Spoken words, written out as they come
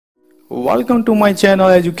Welcome to my channel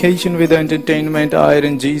Education with Entertainment. I am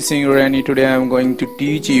Ranjit Singh Rani. Today I am going to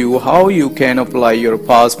teach you how you can apply your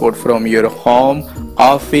passport from your home,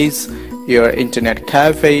 office, your internet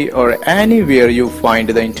cafe or anywhere you find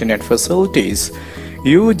the internet facilities.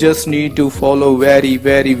 You just need to follow very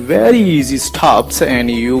easy steps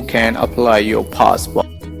and you can apply your passport.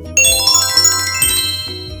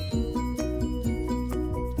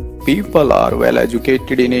 People are well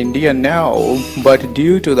educated in India now, but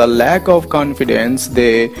due to the lack of confidence,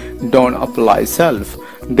 they don't apply self.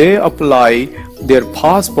 They apply their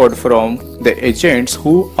passport from the agents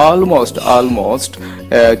who almost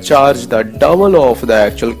charge the double of the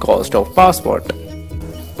actual cost of passport.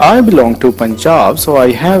 I belong to Punjab, so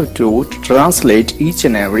I have to translate each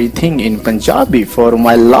and everything in Punjabi for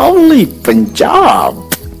my lovely Punjab.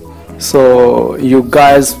 So you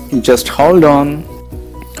guys just hold on.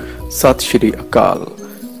 ਸਤਿ ਸ਼੍ਰੀ ਅਕਾਲ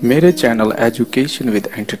ਮੇਰੇ channel education with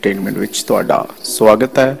entertainment ਵਿੱਚ ਤੁਹਾਡਾ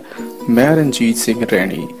ਸਵਾਗਤ ਹੈ। ਮੈਂ ਰਣਜੀਤ ਸਿੰਘ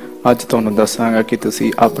ਰੈਣੀ ਅੱਜ ਤੁਹਾਨੂੰ ਦੱਸਾਂਗਾ ਕਿ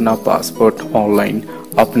ਤੁਸੀਂ ਆਪਣਾ ਪਾਸਪੋਰਟ ਆਨਲਾਈਨ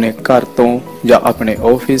ਆਪਣੇ ਘਰ ਤੋਂ ਜਾਂ ਆਪਣੇ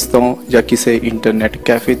ਆਫਿਸ ਤੋਂ ਜਾਂ ਕਿਸੇ ਇੰਟਰਨੈਟ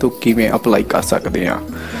ਕੈਫੇ ਤੋਂ ਕਿਵੇਂ ਅਪਲਾਈ ਕਰ ਸਕਦੇ ਆ।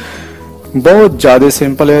 ਬਹੁਤ ਜ਼ਿਆਦਾ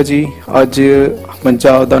ਸਿੰਪਲ ਹੈ ਜੀ। ਅੱਜ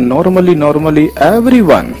ਪੰਜਾਬ ਦਾ ਨਾਰਮਲੀ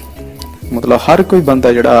एवरीवन मतलब हर कोई बंदा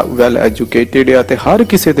जिहड़ा वैल एजुकेटेड आ ते हर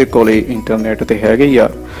किसी दे कोले इंटरनेट ते हैगे ही आ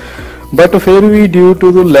बट फिर भी due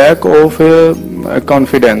to the lack of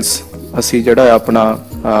confidence असी जिहड़ा अपना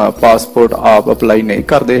पासपोर्ट आप अप्लाई नहीं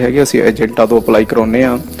करते हैगे। असी एजेंटा तो अप्लाई कराउने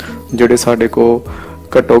आ जिहड़े साडे को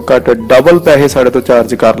घट्टो घट्ट डबल पैसे साडे तो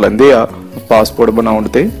चार्ज कर लैंदे आ पासपोर्ट बनाउण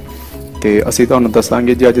ते ਅਸੀਂ ਤੁਹਾਨੂੰ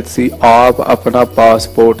ਦੱਸਾਂਗੇ ਜੀ ਅੱਜ ਤੁਸੀਂ ਆਪ ਆਪਣਾ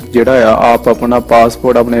ਪਾਸਪੋਰਟ ਜਿਹੜਾ ਆ ਆਪ ਆਪਣਾ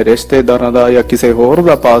ਪਾਸਪੋਰਟ ਆਪਣੇ ਰਿਸ਼ਤੇਦਾਰਾਂ ਦਾ ਜਾਂ ਕਿਸੇ ਹੋਰ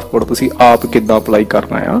ਦਾ ਪਾਸਪੋਰਟ ਤੁਸੀਂ ਆਪ ਕਿੱਦਾਂ ਅਪਲਾਈ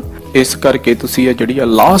ਕਰਨਾ ਆ। ਇਸ ਕਰਕੇ ਤੁਸੀਂ ਇਹ ਜਿਹੜੀ ਆ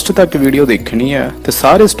ਲਾਸਟ ਤੱਕ ਵੀਡੀਓ ਦੇਖਣੀ ਹੈ ਤੇ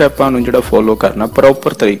ਸਾਰੇ ਸਟੈਪਾਂ ਨੂੰ ਜਿਹੜਾ ਫੋਲੋ ਕਰਨਾ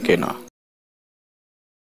ਪ੍ਰੋਪਰ ਤਰੀਕੇ ਨਾਲ।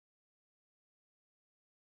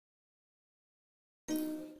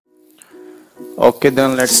 Okay,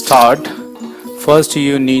 then let's start. First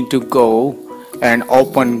you need to go and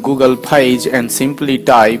open Google page and simply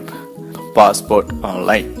type passport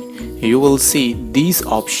online. You will see these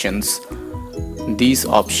options.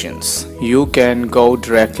 You can go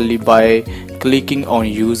directly by clicking on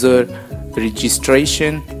user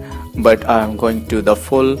registration, but I am going to the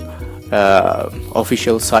full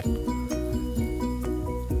official site.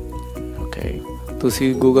 Okay,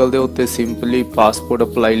 ਤੁਸੀਂ Google ਦੇ ਉੱਤੇ simply passport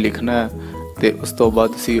apply ਲਿਖਣਾ ਹੈ ਤੇ ਉਸ ਤੋਂ ਬਾਅਦ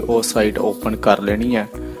ਤੁਸੀਂ ਉਹ ਸਾਈਟ ਓਪਨ ਕਰ ਲੈਣੀ ਹੈ।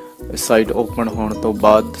 ਸਾਈਟ ਓਪਨ ਹੋਣ ਤੋਂ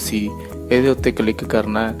ਬਾਅਦ ਤੁਸੀਂ ਇਹਦੇ ਉੱਤੇ ਕਲਿੱਕ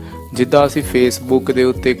ਕਰਨਾ ਹੈ। ਜਿੱਦਾਂ ਅਸੀਂ ਫੇਸਬੁੱਕ ਦੇ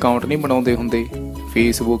ਉੱਤੇ ਅਕਾਊਂਟ ਨਹੀਂ ਬਣਾਉਂਦੇ ਹੁੰਦੇ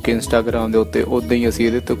ਫੇਸਬੁੱਕ ਇੰਸਟਾਗ੍ਰਾਮ ਦੇ ਉੱਤੇ ਉੱਦਾਂ ਹੀ ਅਸੀਂ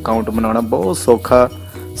ਇਹਦੇ ਤੇ ਅਕਾਊਂਟ ਬਣਾਉਣਾ ਬਹੁਤ ਸੌਖਾ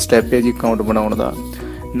ਸਟੈਪ ਹੈ ਜੀ ਅਕਾਊਂਟ ਬਣਾਉਣ ਦਾ।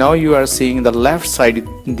 Now you are seeing the left side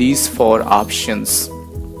these 4 options.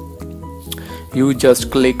 You just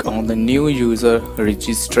click on the new user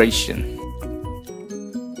registration.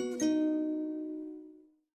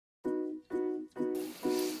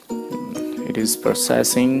 It is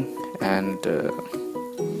processing and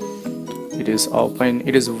it is open.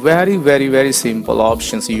 It is very simple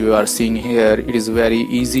options you are seeing here. It is very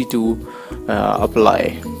easy to apply.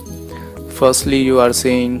 Firstly you are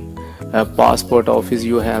seeing passport office.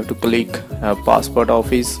 You have to click passport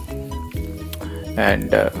office,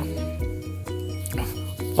 and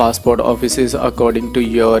passport office is according to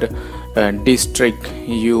your district.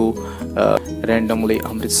 You randomly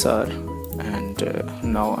Amritsar, and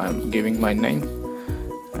now I am giving my name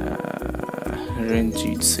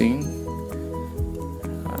Ranjit Singh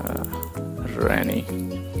Rani.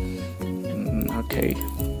 Okay,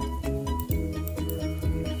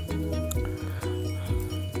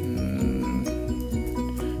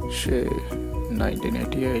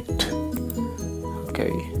 1988.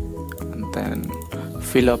 Okay, and then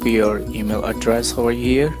fill up your email address over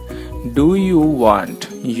here. Do you want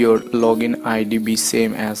your login ID be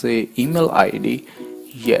same as a email ID?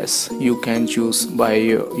 Yes, you can choose by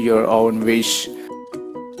your own wish.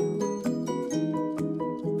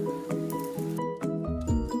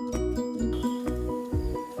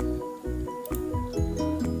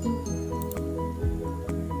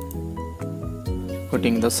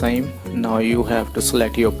 Putting the same. Now you have to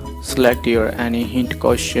select your any hint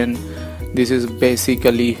question. This is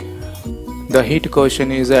basically the hint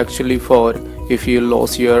question is actually for if you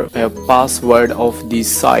lost your password of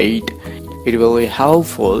this site, it will be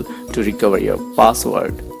helpful to recover your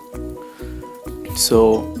password. So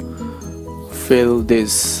fill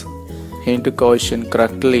this hint question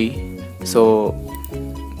correctly so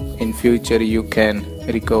in future you can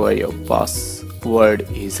recover your password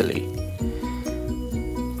easily.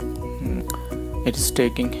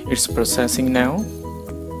 It's processing now.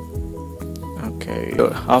 Okay,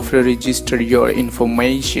 after register your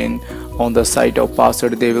information, on the site of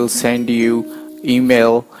password, they will send you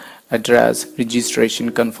email address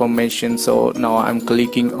registration confirmation. So now I'm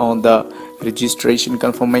clicking on the registration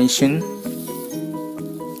confirmation.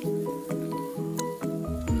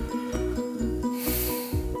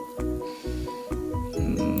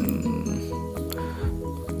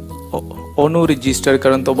 ਉਹਨੂੰ register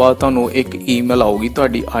ਕਰਨ ਤੋਂ ਬਾਅਦ ਤੁਹਾਨੂੰ ਇੱਕ email ਆਊਗੀ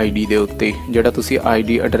ਤੁਹਾਡੀ ID ਦੇ ਉੱਤੇ, ਜਿਹੜਾ ਤੁਸੀਂ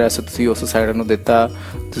ਆਈਡੀ ਐਡਰੈਸ ਤੁਸੀਂ ਉਸ ਸਾਈਟ ਨੂੰ ਦਿੱਤਾ,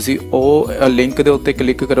 ਤੁਸੀਂ ਉਹ ਲਿੰਕ ਦੇ ਉੱਤੇ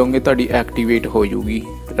ਕਲਿੱਕ ਕਰੋਗੇ, ਤੁਹਾਡੀ ਐਕਟੀਵੇਟ ਹੋ ਜੂਗੀ,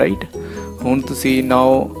 ਰਾਈਟ। ਹੁਣ ਤੁਸੀਂ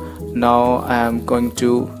now I am going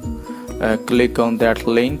to click on that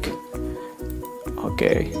link.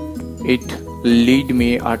 Okay, it lead me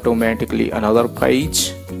automatically another page.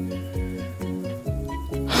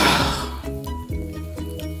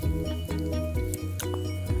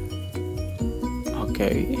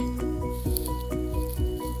 Okay,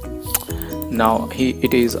 now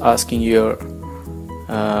it is asking your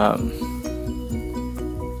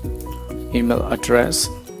email address.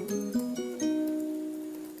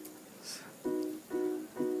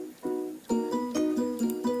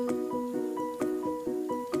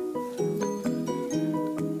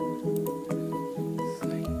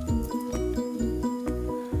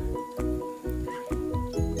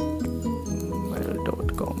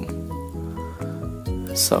 mail.com.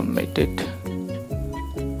 Submit it.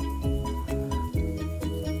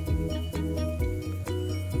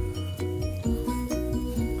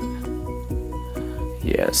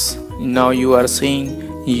 Yes, now you are seeing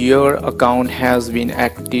your account has been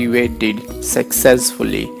activated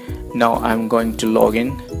successfully. Now I'm going to log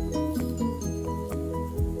in.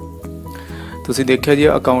 ਤੁਸੀਂ ਦੇਖਿਆ ਜੀ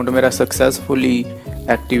account ਮੇਰਾ successfully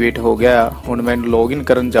activate ਹੋ ਗਿਆ। ਹੁਣ ਮੈਂ login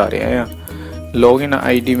ਕਰਨ ਜਾ ਰਿਹਾ ਹਾਂ। ਲੌਗਇਨ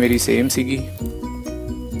ਆਈਡੀ ਮੇਰੀ ਸੇਮ ਸੀਗੀ।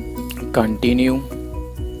 Continue,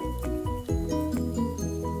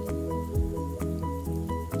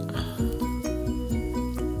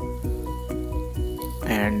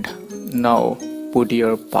 and now put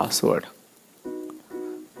your password.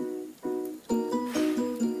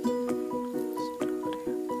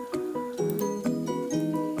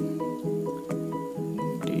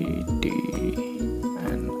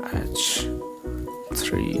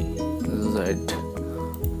 DDNH3Z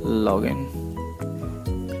login.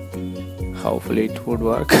 Hopefully it would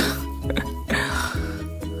work.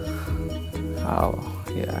 Oh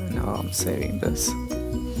yeah, now I'm saving this.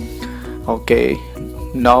 Okay,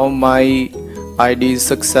 now my ID is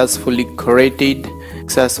successfully created.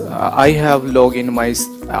 I have logged in my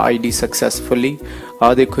ID successfully.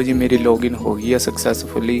 ਆ ਦੇਖੋ ਜੀ ਮੇਰੀ login ਹੋ ਗਈ ਹੈ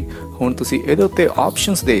successfully. ਹੁਣ ਤੁਸੀਂ ਇਹਦੇ ਉੱਤੇ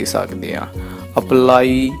ਆਪਸ਼ਨਸ ਦੇ ਸਕਦੇ ਆ।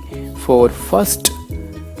 ਅਪਲਾਈ ਫॉर ਫਸਟ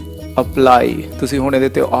ਅਪਲਾਈ, ਤੁਸੀਂ ਹੁਣ ਇਹਦੇ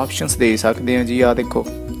ਤੇ ਆਪਸ਼ਨਸ ਦੇ ਸਕਦੇ ਆ ਜੀ। ਆ ਦੇਖੋ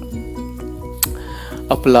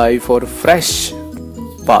ਅਪਲਾਈ ਫॉर ਫਰੈਸ਼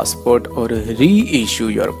ਪਾਸਪੋਰਟ ਔਰ ਰੀ ਇਸ਼ੂ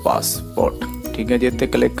ਯੋਰ ਪਾਸਪੋਰਟ। ਠੀਕ ਹੈ ਜੀ, ਇੱਥੇ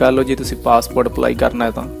ਕਲਿੱਕ ਕਰ ਲਓ ਜੀ ਤੁਸੀਂ ਪਾਸਪੋਰਟ ਅਪਲਾਈ ਕਰਨਾ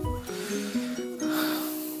ਹੈ ਤਾਂ।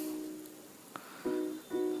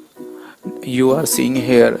 You are seeing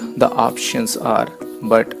here the options are,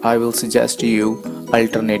 but I will suggest you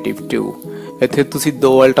alternative 2. ਇੱਥੇ ਤੁਸੀਂ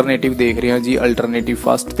ਦੋ ਅਲਟਰਨੇਟਿਵ ਦੇਖ ਰਹੇ ਹੋ ਜੀ, ਅਲਟਰਨੇਟਿਵ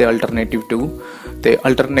ਫਸਟ ਤੇ ਅਲਟਰਨੇਟਿਵ 2। ਤੇ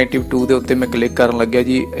ਅਲਟਰਨੇਟਿਵ 2 ਦੇ ਉੱਤੇ ਮੈਂ ਕਲਿੱਕ ਕਰਨ ਲੱਗਿਆ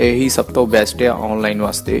ਜੀ। ਇਹੀ ਸਭ ਤੋਂ ਬੈਸਟ ਆ ਆਨਲਾਈਨ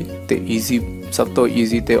ਵਾਸਤੇ ਤੇ ਈਜ਼ੀ, ਸਭ ਤੋਂ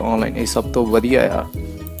ਈਜ਼ੀ ਤੇ ਆਨਲਾਈਨ ਇਹ ਸਭ ਤੋਂ ਵਧੀਆ ਆ।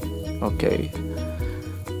 ਓਕੇ,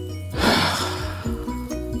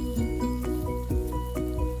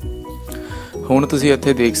 ਹੁਣ ਤੁਸੀਂ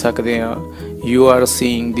ਇੱਥੇ ਦੇਖ ਸਕਦੇ ਆ, you are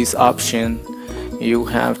seeing this option. You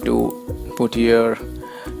have to put your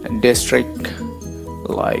district,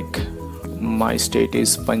 like my state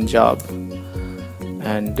is Punjab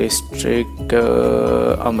and district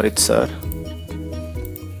Amritsar.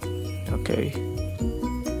 Okay,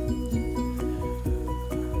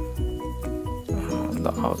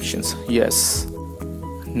 the options, yes,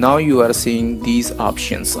 now you are seeing these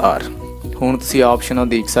options are, ਹੁਣ ਤੁਸੀਂ ਆਪਸ਼ਨਾਂ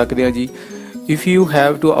ਦੇਖ ਸਕਦੇ ਆ ਜੀ। If you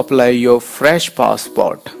have to apply your fresh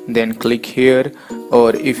passport, then click here. Or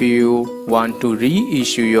if you want to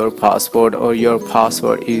reissue your passport, or your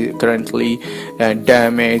passport is currently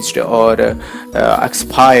damaged or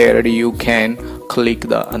expired, you can click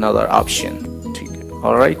the another option.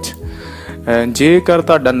 Alright, ਜੇਕਰ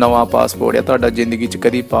ਤੁਹਾਡਾ ਨਵਾਂ passport ਹੈ, ਤੁਹਾਡਾ ਜ਼ਿੰਦਗੀ 'ਚ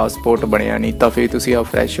ਕਦੀ passport ਬਣਿਆ ਨਹੀਂ, ਤਾਂ ਫਿਰ ਤੁਸੀਂ ਆ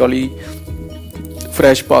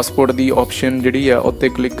ਫਰੈਸ਼ ਪਾਸਪੋਰਟ ਦੀ ਆਪਸ਼ਨ ਜਿਹੜੀ ਆ ਉੱਤੇ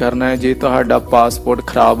ਕਲਿੱਕ ਕਰਨਾ ਹੈ। ਜੇ ਤੁਹਾਡਾ ਪਾਸਪੋਰਟ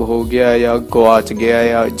ਖਰਾਬ ਹੋ ਗਿਆ ਜਾਂ ਗਵਾਚ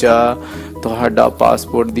ਗਿਆ ਜਾਂ ਤੁਹਾਡਾ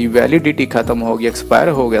ਪਾਸਪੋਰਟ ਦੀ ਵੈਲਿਡਿਟੀ ਖਤਮ ਹੋ ਗਈ, ਐਕਸਪਾਇਰ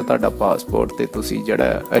ਹੋ ਗਿਆ ਤੁਹਾਡਾ ਪਾਸਪੋਰਟ, ਤੇ ਤੁਸੀਂ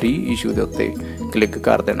ਜਿਹੜਾ ਰੀ ਇਸ਼ੂ ਦੇ ਉੱਤੇ ਕਲਿੱਕ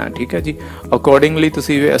ਕਰ ਦੇਣਾ। ਠੀਕ ਹੈ ਜੀ, ਅਕੋਰਡਿੰਗਲੀ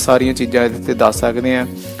ਤੁਸੀਂ ਸਾਰੀਆਂ ਚੀਜ਼ਾਂ ਇਹਦੇ 'ਤੇ ਦੱਸ ਸਕਦੇ ਆ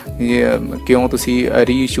ਕਿਉਂ ਤੁਸੀਂ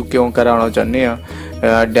ਰੀ ਇਸ਼ੂ ਕਿਉਂ ਕਰਾਉਣਾ ਚਾਹੁੰਦੇ ਆ।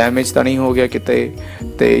 ਡੈਮੇਜ ਤਾਂ ਨਹੀਂ ਹੋ ਗਿਆ ਕਿਤੇ,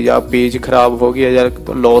 ਤੇ ਜਾਂ ਪੇਜ ਖਰਾਬ ਹੋ ਗਿਆ, ਜਾਂ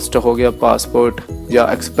ਲੋਸਟ ਹੋ ਗਿਆ ਪਾਸਪੋਰਟ, ਜਾਂ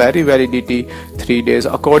ਐਕਸਪਾਇਰੀ ਵੈਲਿਡਿਟੀ 3 days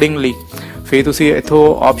ਅਕੋਰਡਿੰਗਲੀ ਫਿਰ ਤੁਸੀਂ ਇੱਥੋਂ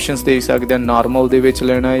ਆਪਸ਼ਨਸ ਦੇਖ ਸਕਦੇ ਹੋ, ਨਾਰਮਲ ਦੇ ਵਿੱਚ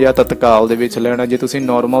ਲੈਣਾ ਜਾਂ ਤਤਕਾਲ ਦੇ ਵਿੱਚ ਲੈਣਾ। ਜੇ ਤੁਸੀਂ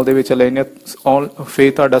ਨਾਰਮਲ ਦੇ ਵਿੱਚ ਲੈਣੇ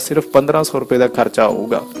ਫਿਰ ਤੁਹਾਡਾ ਸਿਰਫ 1500 ਰੁਪਏ ਦਾ ਖਰਚਾ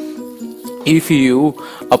ਆਊਗਾ। If you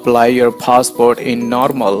apply your passport in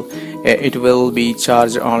normal, it will be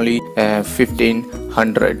charged only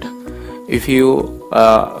 1500. If you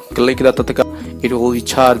click the tatkal, it will be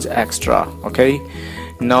charged extra. Okay,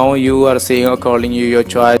 now you are saying according to your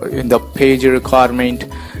choice in the page requirement,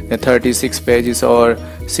 36 pages or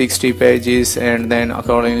 60 pages, and then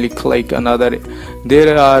accordingly click another.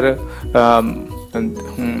 There are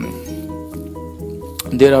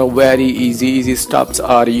there are very easy steps,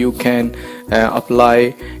 or you can apply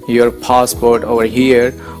your passport over here।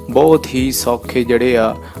 बहुत ही सौखे ਜਿਹੜੇ ਆ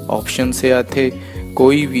options ਆ ਇੱਥੇ,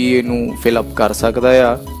 ਕੋਈ ਵੀ ਇਹਨੂੰ fill up ਕਰ ਸਕਦਾ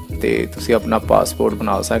ਆ ਤੇ ਤੁਸੀਂ ਆਪਣਾ ਪਾਸਪੋਰਟ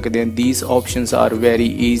ਬਣਾ ਸਕਦੇ ਹੋ। these options are very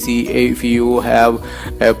easy if you have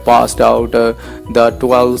passed out the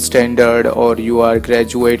 12th standard or you are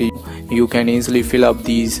graduating, you can easily fill up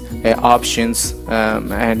these options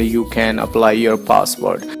and you can apply your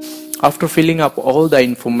passport। After filling up all the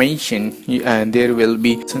information, and there will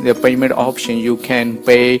be the payment option. You can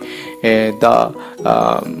pay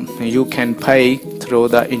you can pay through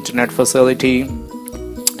the internet facility,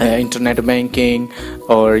 internet banking,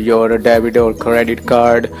 or your debit or credit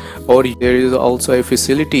card, or there is also a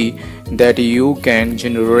facility that you can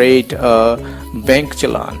generate a bank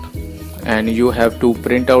challan, and you have to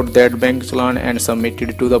print out that bank challan and submit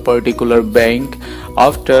it to the particular bank.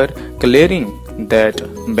 After clearing that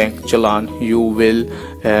bank challan, you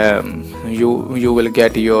will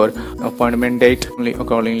get your appointment date.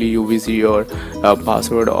 Accordingly you visit your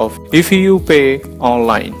password of. If you pay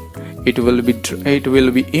online, it will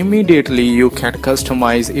be immediately. You can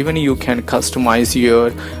customize, even you can customize your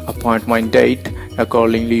appointment date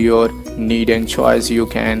accordingly your need and choice. You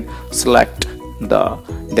can select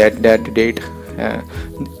that date।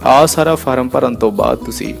 ਆ ਸਾਰਾ farm ਭਰਨ ਤੋਂ ਬਾਅਦ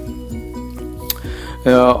ਤੁਸੀਂ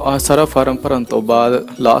ਸਾਰਾ farm ਭਰਨ ਤੋਂ ਬਾਅਦ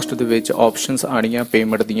ਲਾਸਟ ਦੇ ਵਿੱਚ ਆਪਸ਼ਨਸ ਆਣੀਆਂ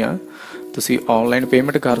ਪੇਮੈਂਟ ਦੀਆਂ। ਤੁਸੀਂ ਆਨਲਾਈਨ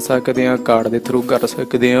ਪੇਮੈਂਟ ਕਰ ਸਕਦੇ ਆ, ਕਾਰਡ ਦੇ ਥਰੂ ਕਰ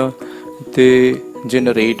ਸਕਦੇ ਆ ਤੇ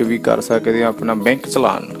ਜਨਰੇਟ ਵੀ ਕਰ ਸਕਦੇ ਆ ਆਪਣਾ ਬੈਂਕ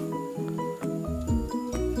ਚਲਾਨ।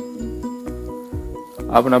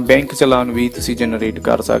 ਆਪਣਾ ਬੈਂਕ ਚਲਾਨ ਵੀ ਤੁਸੀਂ ਜਨਰੇਟ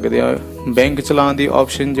ਕਰ ਸਕਦੇ ਆ। ਬੈਂਕ ਚਲਾਨ ਦੀ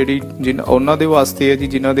ਆਪਸ਼ਨ ਜਿਹੜੀ ਉਹਨਾਂ ਦੇ ਵਾਸਤੇ ਹੈ ਜੀ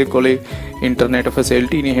ਜਿਨ੍ਹਾਂ ਦੇ ਕੋਲੇ ਇੰਟਰਨੈਟ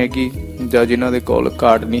ਫੈਸਿਲਿਟੀ ਨਹੀਂ ਹੈਗੀ ਜਾਂ ਜਿਨ੍ਹਾਂ ਦੇ ਕੋਲ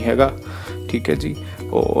ਕਾਰਡ ਨਹੀਂ ਹੈਗਾ, ਠੀਕ ਹੈ ਜੀ,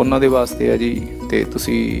 ਉਹਨਾਂ ਦੇ ਵਾਸਤੇ ਹੈ ਜੀ। ਤੇ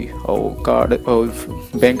ਤੁਸੀਂ ਉਹ ਕਾਰਡ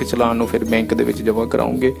ਬੈਂਕ ਚਲਾਨ ਨੂੰ ਫਿਰ ਬੈਂਕ ਦੇ ਵਿੱਚ ਜਮ੍ਹਾਂ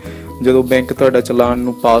ਕਰਾਓਗੇ। ਜਦੋਂ ਬੈਂਕ ਤੁਹਾਡਾ ਚਲਾਨ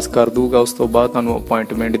ਨੂੰ ਪਾਸ ਕਰ ਦੂਗਾ ਉਸ ਤੋਂ ਬਾਅਦ ਤੁਹਾਨੂੰ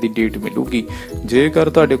ਅਪਾਇੰਟਮੈਂਟ ਦੀ ਡੇਟ ਮਿਲੂਗੀ। ਜੇਕਰ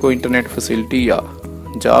ਤੁਹਾਡੇ ਕੋਲ ਇੰਟਰਨੈਟ ਫੈਸਿਲਿਟੀ ਆ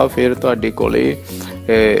ਜਾਂ ਫਿਰ ਤੁਹਾਡੇ ਕੋਲੇ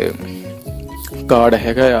ਕਾਰਡ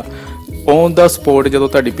ਹੈਗਾ ਆ, ਔਨ ਦਾ ਸਪੋਟ ਜਦੋਂ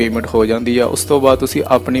ਤੁਹਾਡੀ ਪੇਮੈਂਟ ਹੋ ਜਾਂਦੀ ਆ ਉਸ ਤੋਂ ਬਾਅਦ ਤੁਸੀਂ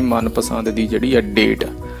ਆਪਣੀ ਮਨਪਸੰਦ ਦੀ ਜਿਹੜੀ ਆ ਡੇਟ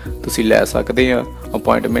ਤੁਸੀਂ ਲੈ ਸਕਦੇ ਆ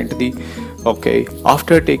appointment the. Okay,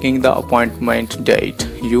 after taking the appointment date,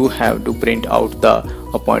 you have to print out the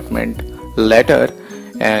appointment letter,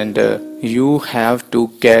 and you have to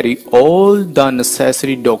carry all the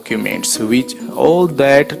necessary documents, which all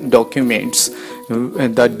that documents,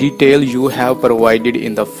 the detail you have provided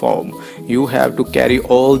in the form, you have to carry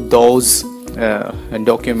all those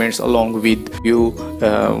documents along with you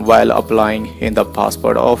while applying in the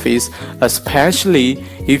passport office. Especially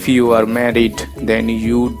if you are married, then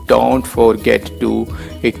you don't forget to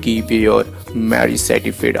keep your marriage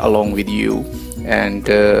certificate along with you.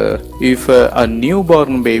 And if a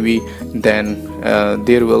newborn baby, then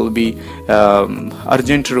there will be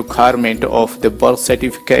urgent requirement of the birth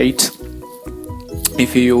certificate.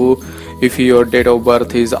 If your date of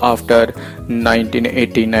birth is after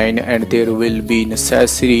 1989, and there will be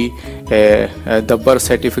necessary the birth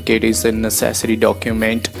certificate is a necessary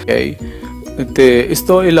document। ਤੇ ਇਸ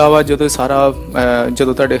ਤੋਂ ਇਲਾਵਾ ਜਦੋਂ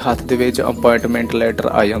ਤੁਹਾਡੇ ਹੱਥ ਦੇ ਵਿੱਚ appointment letter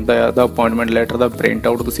ਆ ਜਾਂਦਾ ਹੈ ਤਾਂ ਅਪਾਇੰਟਮੈਂਟ ਲੈਟਰ ਦਾ ਪ੍ਰਿੰਟ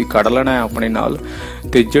ਆਊਟ ਤੁਸੀਂ ਕੱਢ ਲੈਣਾ ਹੈ ਆਪਣੇ ਨਾਲ।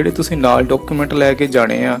 ਤੇ ਜਿਹੜੇ ਤੁਸੀਂ ਨਾਲ ਡਾਕੂਮੈਂਟ ਲੈ ਕੇ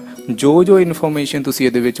ਜਾਣੇ ਆ, ਜੋ ਇਨਫੋਰਮੇਸ਼ਨ ਤੁਸੀਂ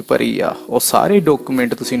ਇਹਦੇ ਵਿੱਚ ਭਰੀ ਆ ਉਹ ਸਾਰੇ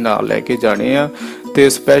ਡਾਕੂਮੈਂਟ ਤੁਸੀਂ ਨਾਲ ਲੈ ਕੇ ਜਾਣੇ ਆ। ਤੇ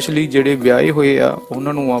ਸਪੈਸ਼ਲੀ ਜਿਹੜੇ ਵਿਆਹੇ ਹੋਏ ਆ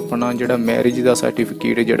ਉਹਨਾਂ ਨੂੰ ਆਪਣਾ ਜਿਹੜਾ ਮੈਰਿਜ ਦਾ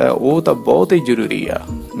ਸਰਟੀਫਿਕੇਟ ਜਿਹੜਾ ਉਹ ਤਾਂ ਬਹੁਤ ਹੀ ਜ਼ਰੂਰੀ ਆ।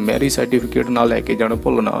 ਮੈਰਿਜ ਸਰਟੀਫਿਕੇਟ ਨਾਲ ਲੈ ਕੇ ਜਾਣਾ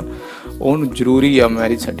ਭੁੱਲਣਾ, ਉਹਨੂੰ ਜ਼ਰੂਰੀ ਆ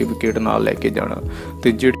ਮੈਰਿਜ ਸਰਟੀਫਿਕੇਟ ਨਾਲ ਲੈ ਕੇ ਜਾਣਾ।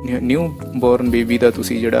 ਤੇ ਜਿਹੜੇ ਨਿਊ ਬੋਰਨ ਬੇਬੀ ਦਾ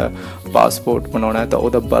ਤੁਸੀਂ ਜਿਹੜਾ ਪਾਸਪੋਰਟ ਬਣਾਉਣਾ ਤਾਂ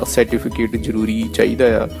ਉਹਦਾ ਬਰਥ ਸਰਟੀਫਿਕੇਟ ਜ਼ਰੂਰੀ ਚਾਹੀਦਾ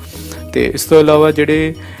ਆ। ਤੇ ਇਸ ਤੋਂ ਇਲਾਵਾ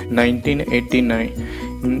ਜਿਹੜੇ 1989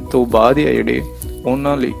 ਤੋਂ ਬਾਅਦ ਆ ਜਿਹੜੇ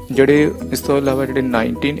ਉਹਨਾਂ ਲਈ ਇਸ ਤੋਂ ਇਲਾਵਾ ਜਿਹੜੇ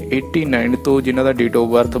 1989 ਤੋਂ ਜਿਨ੍ਹਾਂ ਦਾ ਡੇਟ ਆਫ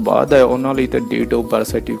ਬਰਥ ਬਾਅਦ ਹੈ ਉਹਨਾਂ ਲਈ ਤਾਂ ਡੇਟ ਆਫ ਬਰਥ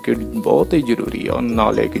ਸਰਟੀਫਿਕੇਟ ਬਹੁਤ ਹੀ ਜ਼ਰੂਰੀ ਆ, ਉਹਨੂੰ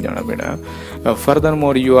ਨਾਲ ਲੈ ਕੇ ਜਾਣਾ ਪੈਣਾ।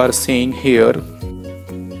 furthermore you are seeing here,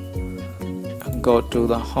 go to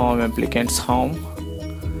the home, applicant's home.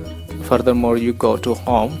 Furthermore you go to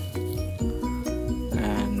home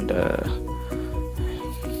and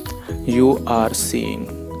you are seeing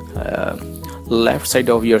left side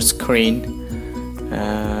of your screen.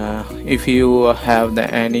 If you have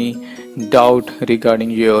any doubt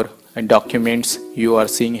regarding your documents, you are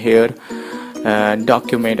seeing here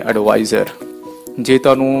document advisor. ਜੇ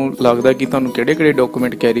ਤੁਹਾਨੂੰ ਲੱਗਦਾ ਕਿ ਤੁਹਾਨੂੰ ਕਿਹੜੇ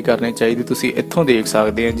document carry ਕਰਨੇ ਚਾਹੀਦੇ, ਤੁਸੀਂ ਇੱਥੋਂ ਦੇਖ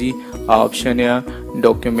ਸਕਦੇ ਆ ਜੀ। ਆਪਸ਼ਨ ਆ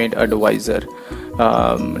document advisor.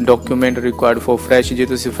 Document required for fresh, ਜੇ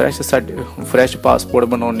ਤੁਸੀਂ ਫਰੈਸ਼ ਪਾਸਪੋਰਟ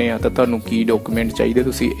ਬਣਾਉਣੇ ਆ ਤਾਂ ਤੁਹਾਨੂੰ ਕੀ ਡਾਕੂਮੈਂਟ ਚਾਹੀਦੇ,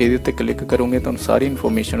 ਤੁਸੀਂ ਇਹਦੇ ਉੱਤੇ ਕਲਿੱਕ ਕਰੋਗੇ ਤੁਹਾਨੂੰ ਸਾਰੀ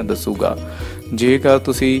ਇਨਫੋਰਮੇਸ਼ਨ ਦੱਸੂਗਾ। ਜੇਕਰ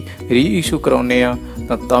ਤੁਸੀਂ ਰੀ ਇਸ਼ੂ ਕਰਾਉਣੇ ਆ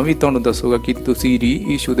ਤਾਂ ਵੀ ਤੁਹਾਨੂੰ ਦੱਸੂਗਾ ਕਿ ਤੁਸੀਂ ਰੀ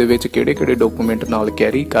ਇਸ਼ੂ ਦੇ ਵਿੱਚ ਕਿਹੜੇ ਡਾਕੂਮੈਂਟ ਨਾਲ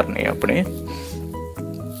ਕੈਰੀ ਕਰਨੇ ਆਪਣੇ।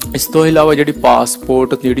 ਇਸ ਤੋਂ ਇਲਾਵਾ ਜਿਹੜੀ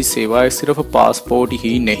ਪਾਸਪੋਰਟ ਜਿਹੜੀ ਸੇਵਾ ਹੈ ਸਿਰਫ ਪਾਸਪੋਰਟ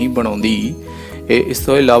ਹੀ ਨਹੀਂ ਬਣਾਉਂਦੀ, ਇਸ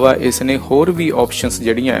ਤੋਂ ਇਲਾਵਾ ਇਸ ਨੇ ਹੋਰ ਵੀ ਆਪਸ਼ਨਸ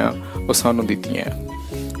ਜਿਹੜੀਆਂ ਆ ਉਹ ਸਾਨੂੰ ਦਿੱਤੀਆਂ।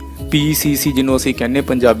 PCC ਜਿਹਨੂੰ ਅਸੀਂ ਕਹਿੰਦੇ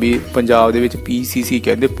ਪੰਜਾਬ ਦੇ ਵਿੱਚ PCC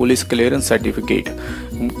ਕਹਿੰਦੇ, ਪੁਲਿਸ ਕਲੀਅਰੈਂਸ ਸਰਟੀਫਿਕੇਟ।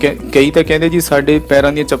 ਕਈ ਤਾਂ ਕਹਿੰਦੇ ਜੀ ਸਾਡੇ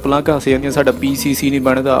ਪੈਰਾਂ ਦੀਆਂ ਚੱਪਲਾਂ ਘਸ ਜਾਂਦੀਆਂ, ਸਾਡਾ PCC ਨਹੀਂ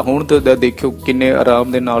ਬਣਦਾ। ਹੁਣ ਤਾਂ ਦੇਖਿਓ ਕਿੰਨੇ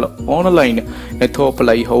ਆਰਾਮ ਦੇ ਨਾਲ ਆਨਲਾਈਨ ਇੱਥੋਂ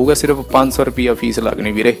ਅਪਲਾਈ ਹੋਊਗਾ, ਸਿਰਫ 500 ਰੁਪਈਆ ਫੀਸ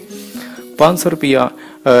ਲੱਗਣੀ ਵੀਰੇ, 500 ਰੁਪਈਆ।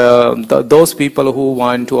 Those people who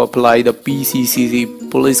want to apply the PCC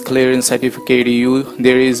police clearance certificate,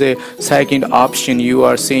 there is a second option you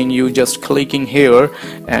are seeing. You just clicking here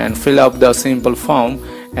and fill up the simple form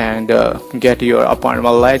and get your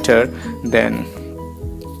appointment letter, then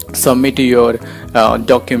submit your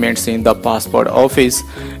documents in the passport office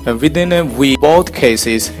within a week. Both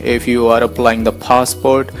cases, if you are applying the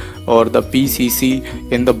passport or the PCC,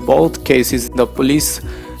 in the both cases the police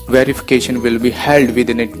verification will be held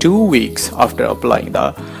within 2 weeks after applying the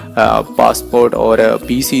passport or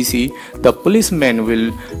PCC. The policeman will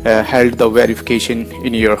held the verification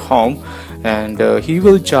in your home and he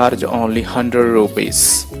will charge only 100 rupees.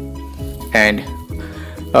 And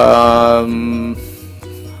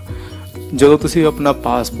ਜਦੋਂ ਤੁਸੀਂ ਆਪਣਾ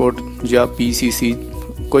passport ਜਾਂ PCC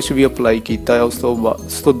ਕੁਛ ਵੀ apply ਕੀਤਾ ਹੈ ਉਸ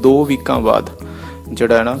ਤੋਂ 2 ਵੀਕਾਂ ਬਾਅਦ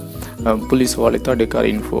ਜਿਹੜਾ ਨਾ ਪੁਲਿਸ ਵਾਲੇ ਤੁਹਾਡੇ ਘਰ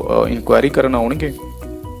ਇਨਕੁਆਇਰੀ ਕਰਨ ਆਉਣਗੇ।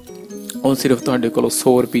 ਉਹ ਸਿਰਫ ਤੁਹਾਡੇ ਕੋਲੋਂ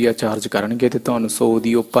 100 ਰੁਪਈਆ ਚਾਰਜ ਕਰਨਗੇ ਤੇ ਤੁਹਾਨੂੰ 100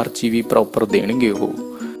 ਦੀ ਉਹ ਪਰਚੀ ਵੀ ਪ੍ਰੋਪਰ ਦੇਣਗੇ। ਉਹ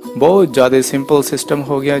ਬਹੁਤ ਜ਼ਿਆਦਾ ਸਿੰਪਲ ਸਿਸਟਮ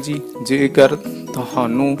ਹੋ ਗਿਆ ਜੀ। ਜੇਕਰ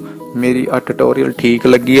ਤੁਹਾਨੂੰ ਮੇਰੀ ਆ ਟਿਊਟੋਰੀਅਲ ਠੀਕ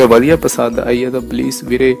ਲੱਗੀ ਹੈ, ਵਧੀਆ ਪਸੰਦ ਆਈ ਹੈ ਤਾਂ ਪਲੀਜ਼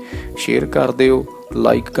ਵੀਰੇ ਸ਼ੇਅਰ ਕਰ ਦਿਓ,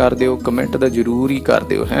 ਲਾਈਕ ਕਰ ਦਿਓ, ਕਮੈਂਟ ਤਾਂ ਜ਼ਰੂਰ ਹੀ ਕਰ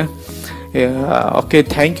ਦਿਓ ਹੈ। Okay,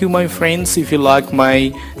 thank you my friends. If you like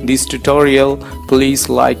this tutorial, please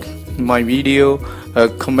like my video,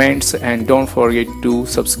 comments, and don't forget to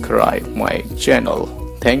subscribe my channel.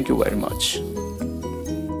 Thank you very much.